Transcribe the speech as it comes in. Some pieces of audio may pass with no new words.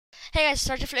Hey guys,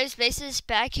 Sergeant Flames Bases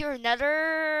back here,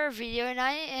 another video, and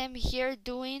I am here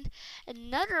doing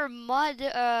another mod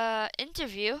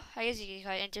interview. I guess you can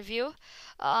call it interview.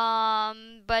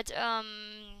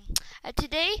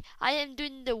 Today I am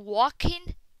doing the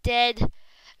Walking Dead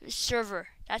server.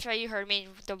 That's why you heard me,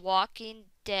 the Walking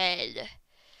Dead.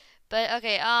 But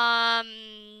okay,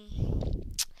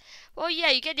 well,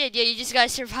 yeah, you get the idea. You just gotta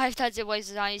survive tons of ways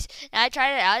of zombies. And I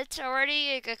tried it out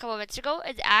already like, a couple minutes ago.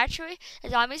 It's actually, the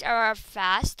zombies are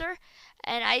faster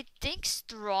and I think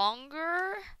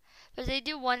stronger, but they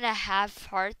do 1.5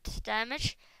 heart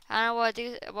damage. I don't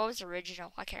know what was the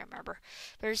original. I can't remember.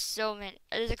 There's so many.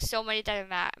 There's like so many type of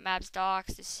maps: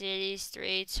 docks, the city,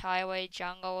 streets, highway,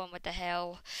 jungle, and what the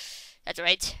hell. That's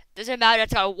right. Doesn't matter.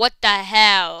 That's called what the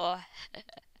hell.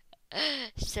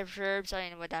 Suburbs. I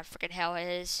don't know what that freaking hell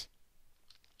is.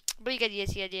 But you get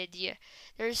the idea.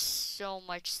 There's so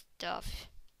much stuff.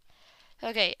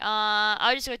 Okay,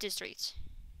 I'll just go to the streets.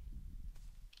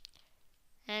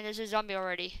 And there's a zombie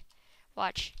already.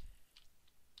 Watch.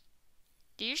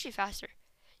 They're usually faster.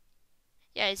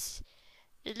 Yeah, it's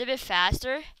a little bit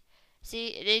faster.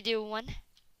 See, they do one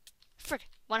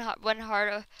and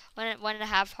a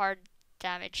half hard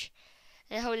damage.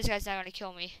 And I hope this guy's not gonna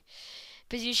kill me.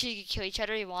 But usually you can kill each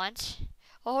other if you want.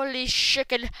 Holy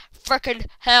chicken frickin'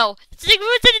 hell. It's like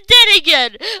Roots of the Dead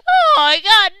again! Oh my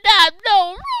god, damn,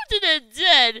 no, Roots of the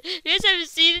Dead! You guys haven't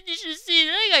seen it? You should see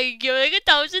it. I got killed like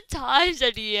 1,000 times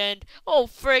at the end. Oh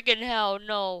frickin' hell,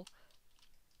 no.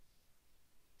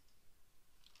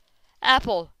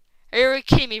 Apple. Are you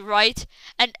kidding me, right?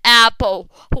 An apple.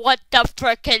 What the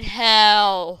frickin'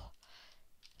 hell?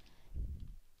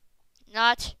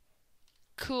 Not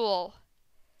cool.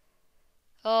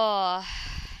 Oh.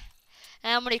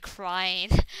 And I'm already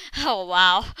crying. Oh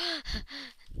wow.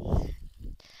 I'm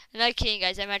not kidding,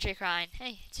 guys. I'm actually crying.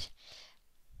 Hey.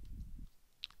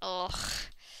 Ugh.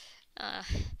 But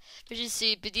you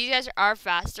see, but these guys are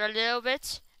faster a little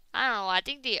bit. I don't know. I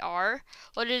think they are.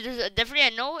 Well, there's definitely I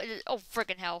know. Oh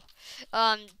freaking hell.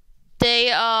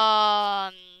 They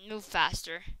move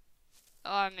faster.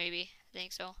 Or maybe I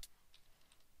think so.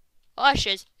 Oh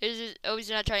shit! He's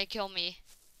not trying to kill me.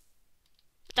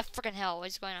 What the freaking hell?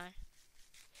 What's going on?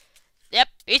 Yep,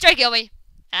 he's trying to kill me.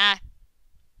 Ah.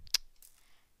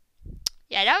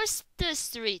 Yeah, that was the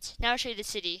street. Now I'll show you the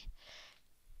city.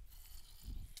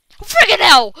 Freaking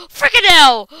hell! Freaking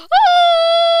hell! Oh!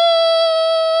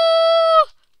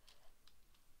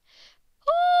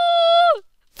 Oh!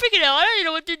 Freaking hell! I don't even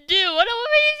know what to do. I don't know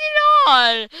what anything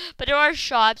on. But there are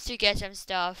shops to get some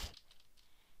stuff.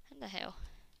 What the hell?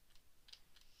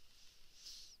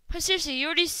 But seriously, you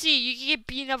already see you can get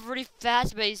beaten up really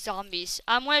fast by zombies.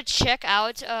 I'm gonna check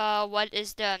out what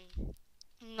is the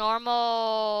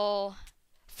normal.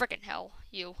 Freaking hell,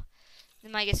 you. You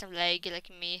might get some leg like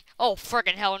me. Oh,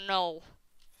 friggin' hell, no.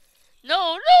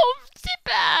 No, no, sit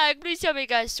back. Please tell me you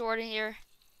got a sword in here.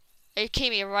 It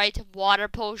came me right. Water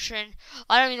potion.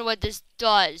 I don't even know what this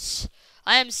does.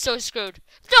 I am so screwed.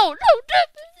 No, no, no.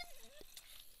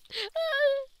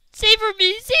 Savor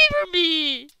me, savor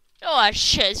me. Oh,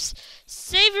 shit.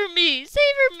 Savor me,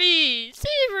 savor me,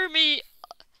 savor me.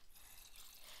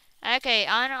 Okay,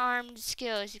 unarmed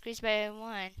skills increased by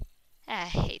 1. I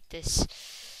hate this.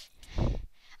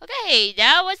 Okay,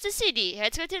 that was the city.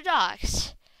 Let's go to the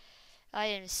docks. I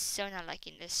am so not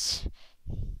liking this.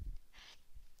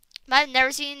 I've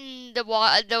never seen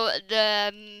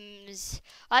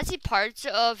I see parts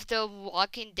of The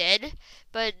Walking Dead,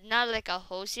 but not like a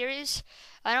whole series.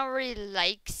 I don't really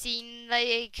like seeing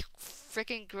like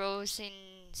freaking gross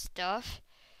and stuff.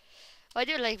 I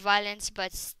do like violence,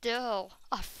 but still,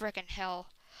 oh freaking hell.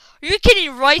 Are you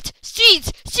kidding, right?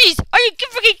 Seeds! Seeds! Are you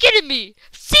freaking kidding me?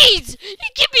 Seeds!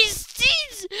 You give me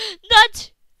seeds!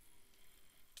 Not...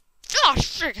 Oh,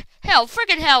 frick! Hell,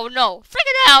 freaking hell, no!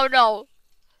 Freaking hell, no!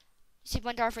 See,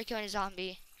 $1 for killing a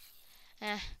zombie.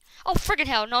 Oh, freaking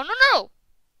hell, no, no, no!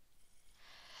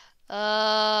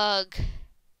 Ugh.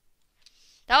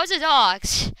 That was the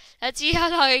dogs. Let's see how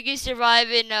long I can survive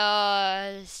in,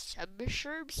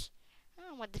 suburbs? I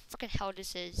don't know what the freaking hell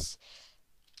this is.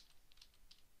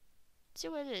 See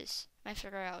what it is. Might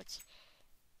figure out.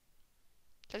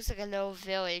 Looks like a little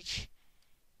village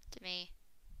to me.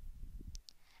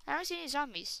 I don't see any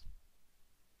zombies.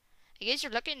 I guess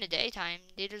you're lucky in the daytime.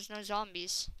 There's no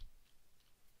zombies.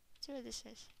 Let's see what this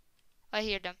is. Oh, I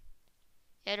hear them.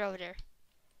 Yeah, they're over there.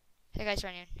 That guy's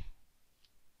running.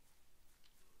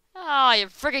 Oh, you're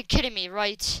freaking kidding me,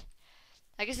 right?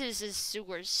 I guess this is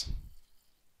sewers.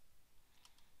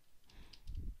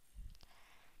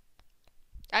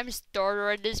 I'm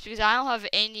starter at this because I don't have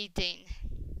anything.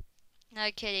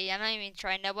 Not kidding. I'm not even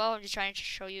trying that well. I'm just trying to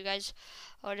show you guys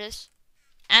all this.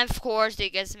 And of course, they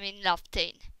gives me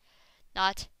nothing.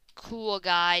 Not cool,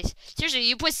 guys. Seriously,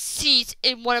 you put seeds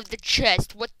in one of the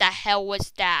chests. What the hell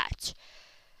was that?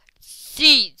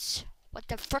 Seeds. What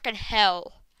the frickin'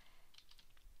 hell?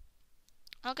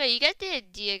 Okay, you get the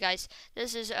idea, guys.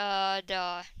 This is the I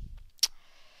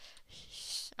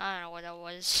don't know what that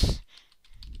was.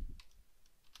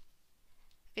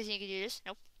 Guess you can do this.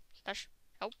 Nope. Slash.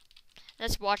 Nope.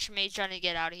 Let's watch me trying to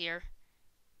get out of here.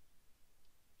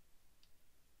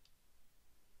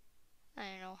 I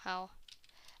don't know how.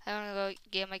 I don't know.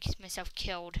 Get myself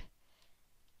killed.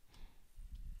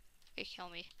 Okay, kill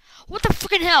me. What the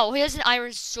frickin' hell? He has an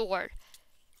iron sword.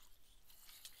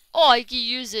 Oh, I can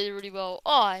use it really well.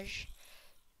 Oh,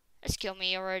 let's kill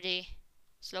me already.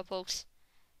 Slowpokes.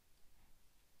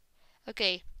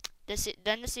 Okay. That's it.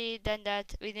 Then the city. Then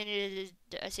that. We need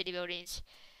the city buildings.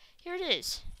 Here it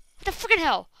is. What the frickin'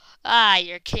 hell? Ah,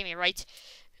 you're kidding me, right?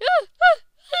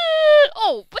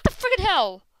 Oh, what the frickin'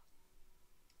 hell?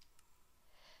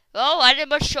 Well, I didn't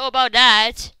much show about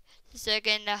that.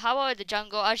 Second, how about the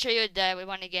jungle? I'll show you that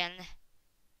one again.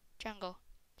 Jungle.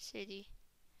 City.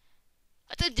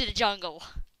 I did the jungle.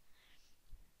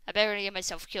 I better get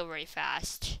myself killed very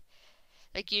fast.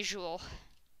 Like usual.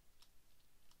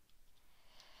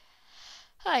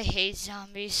 I hate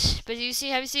zombies. But you see,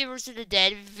 have you seen Versus the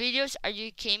Dead videos? Are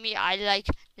you kidding me? I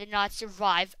did not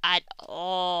survive at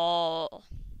all.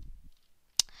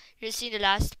 You've seen the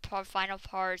last final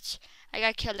parts. I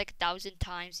got killed like 1,000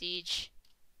 times each.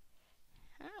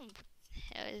 I don't know what the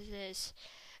hell is this.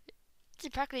 It's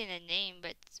practically in the name,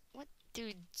 but what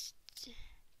dude? What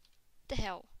the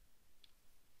hell?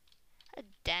 A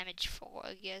damage for,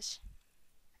 I guess.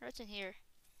 What's in here?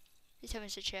 Please tell me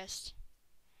it's a chest.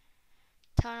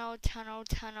 Tunnel, tunnel,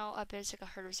 tunnel. I bet it's like a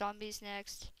herd of zombies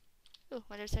next. Oh,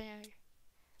 what is that here?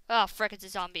 Oh, frick, it's a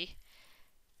zombie.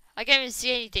 I can't even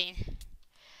see anything.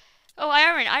 Oh,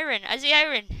 iron, iron. I see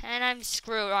iron. And I'm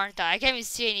screwed, aren't I? I can't even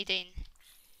see anything.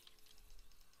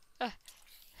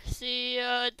 See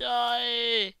ya,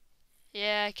 die.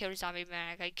 Yeah, I killed a zombie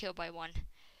man. I got killed by one.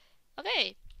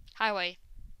 Okay, highway.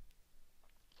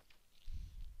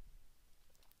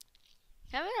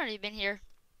 Haven't already been here.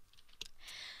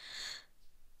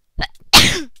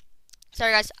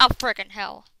 Sorry, guys. Oh, frickin'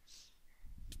 hell.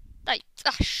 Like,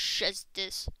 shit,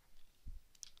 this.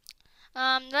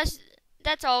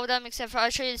 That's all of them except for I'll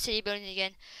show you the city building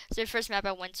again. It's the first map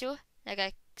I went to. I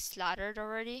got slaughtered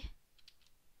already.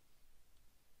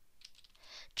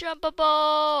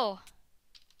 Jumpable!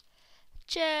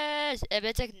 Chest! I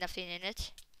bet it's like nothing in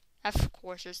it. Of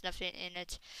course there's nothing in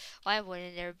it. Why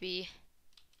wouldn't there be?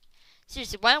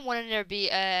 Seriously, why wouldn't there be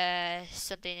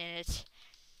something in it?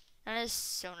 That is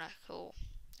so not cool.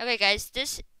 Okay guys,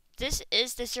 this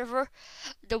is the server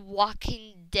The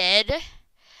Walking Dead.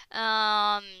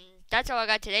 That's all I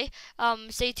got today.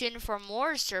 Stay tuned for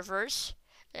more servers,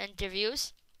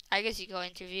 interviews. I guess you go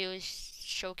interviews,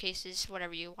 showcases,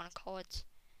 whatever you want to call it.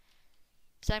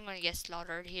 So I'm gonna get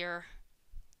slaughtered here.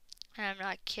 And I'm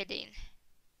not kidding.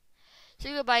 So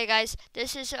goodbye guys.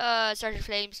 This is Sergeant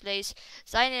Flames Blaze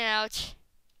signing out.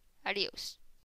 Adios.